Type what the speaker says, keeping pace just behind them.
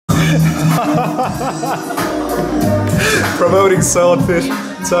Promoting Swordfish,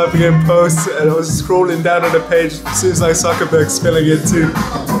 typing in posts, and I was scrolling down on the page. Seems like Zuckerberg spelling it too.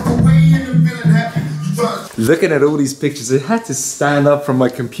 Looking at all these pictures, it had to stand up from my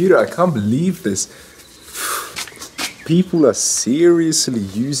computer. I can't believe this. People are seriously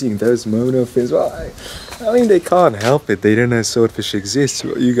using those monofins. Well, I mean, they can't help it. They don't know Swordfish exists.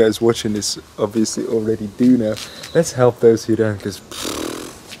 Well, you guys watching this obviously already do know. Let's help those who don't, because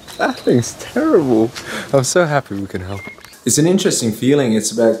that thing's terrible. I'm so happy we can help. It's an interesting feeling.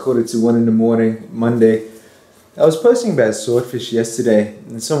 It's about 1:45 in the morning, Monday. I was posting about Swordfish yesterday,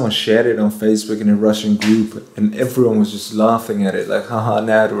 and someone shared it on Facebook in a Russian group, and everyone was just laughing at it, like, haha,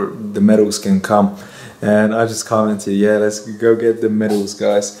 now the medals can come. And I just commented, yeah, let's go get the medals,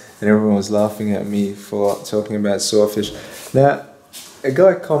 guys. And everyone was laughing at me for talking about Swordfish. Now, a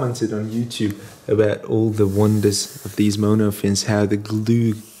guy commented on YouTube about all the wonders of these monofins, how the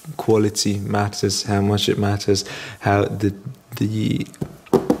glue quality matters, how much it matters, how the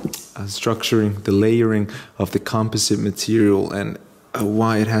structuring, the layering of the composite material, and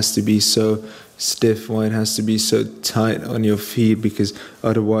why it has to be so stiff, why it has to be so tight on your feet, because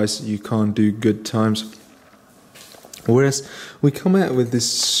otherwise you can't do good times. Whereas we come out with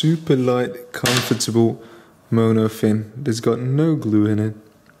this super light, comfortable monofin that's got no glue in it,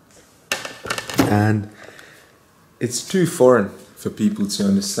 and it's too foreign for people to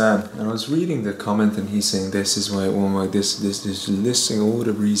understand. And I was reading the comment, and he's saying this is why it won't work, this listing all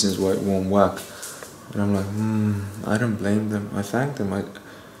the reasons why it won't work. And I'm like, I don't blame them. I thank them.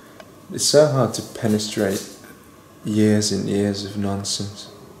 It's so hard to penetrate years and years of nonsense.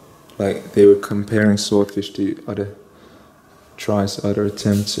 Like, they were comparing Swordfish to other tries, other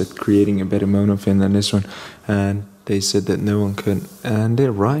attempts at creating a better monofin than this one, and they said that no one could, and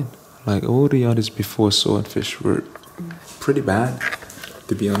they're right. Like, all the others before Swordfish were pretty bad,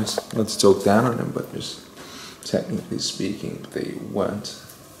 to be honest. Not to talk down on them, but just technically speaking, they weren't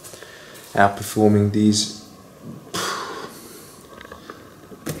outperforming these.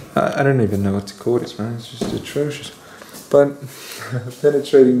 I don't even know what to call this, man. It's just atrocious. But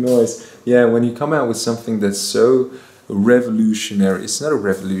penetrating noise, yeah, when you come out with something that's so revolutionary, it's not a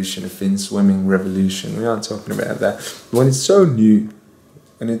revolution, a fin swimming revolution, we aren't talking about that. When it's so new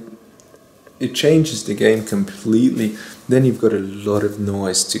and it changes the game completely, then you've got a lot of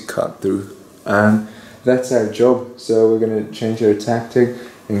noise to cut through, and that's our job. So we're going to change our tactic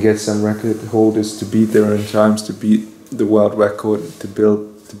and get some record holders to beat their own times, to beat the world record, to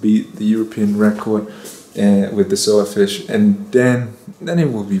beat the European record with the Swordfish, and then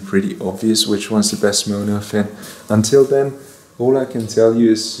it will be pretty obvious which one's the best monofin. Until then, all I can tell you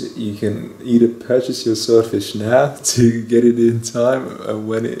is you can either purchase your Swordfish now to get it in time, and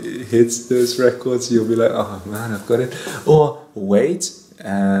when it hits those records you'll be like, oh man, I've got it, or wait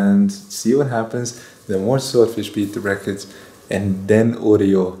and see what happens. The more Swordfish beat the records, and then order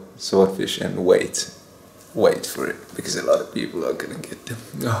your Swordfish and wait for it, because a lot of people are gonna get them.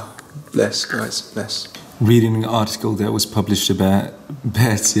 Oh, bless, guys, bless. Reading an article that was published about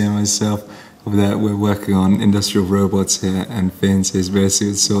Betsy and myself, that we're working on industrial robots here, and Finn says Betsy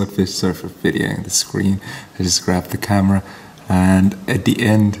with Swordfish. Sorry for videoing the screen, I just grabbed the camera, and at the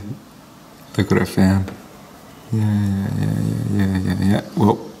end, look what I found. Yeah.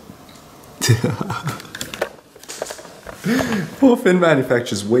 Well, poor fin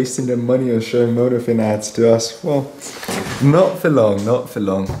manufacturers wasting their money on showing monofin ads to us. Well, not for long, not for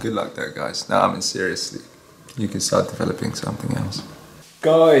long. Good luck there, guys. No, I mean, seriously, you can start developing something else.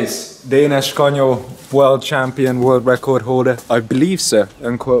 Guys, Danish Konyo world champion, world record holder, I believe so,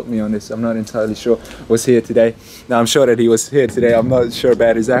 don't quote me on this, I'm not entirely sure, was here today. Now, I'm sure that he was here today, I'm not sure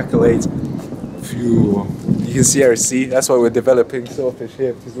about his accolades. Phew. You can see our sea, that's why we're developing Swordfish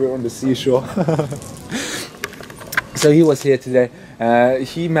here, because we're on the seashore. So he was here today.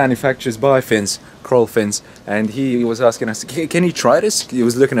 He manufactures bifins, crawl fins, and he was asking us, can you try this? He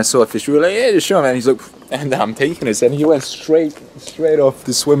was looking at Swordfish. We were like, yeah, sure, man. He's like, and I'm taking this, and he went straight off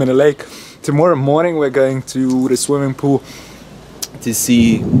to swim in the lake. Tomorrow morning we're going to the swimming pool to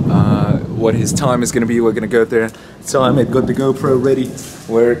see what his time is going to be. We're going to go there, time it, got the GoPro ready.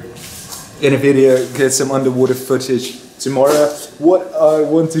 We're in a video, get some underwater footage tomorrow. What I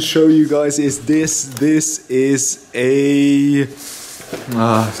want to show you guys is this. This is a...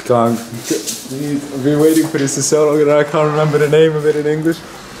 I've been waiting for this so long and I can't remember the name of it in English.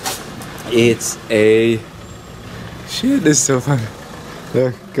 It's a... Shit, this is so funny.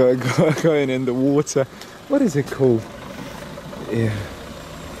 Look, going in the water. What is it called? Yeah.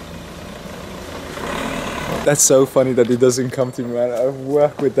 That's so funny that it doesn't come to me, man. I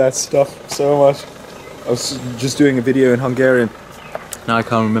work with that stuff so much. I was just doing a video in Hungarian Now I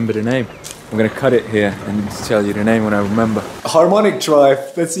can't remember the name. I'm gonna cut it here and tell you the name when I remember. Harmonic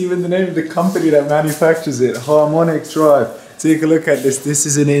Drive. That's even the name of the company that manufactures it. Harmonic Drive. Take a look at this. This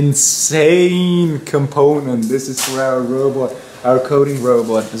is an insane component. This is for our robot, our coding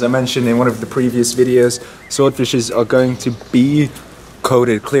robot. As I mentioned in one of the previous videos, swordfishes are going to be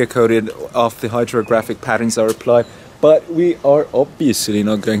coated, clear coated after hydrographic patterns are applied. But we are obviously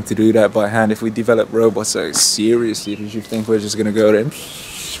not going to do that by hand if we develop robots. So seriously, if you think we're just going to go there and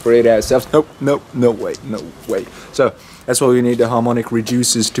spray it ourselves, nope, no way. So that's why we need the harmonic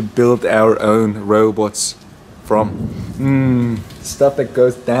reducers to build our own robots from. Stuff that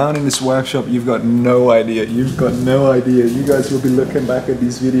goes down in this workshop, you've got no idea. You guys will be looking back at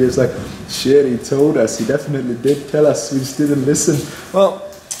these videos like, shit, he told us, he definitely did tell us, we just didn't listen. Well,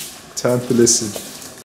 time to listen.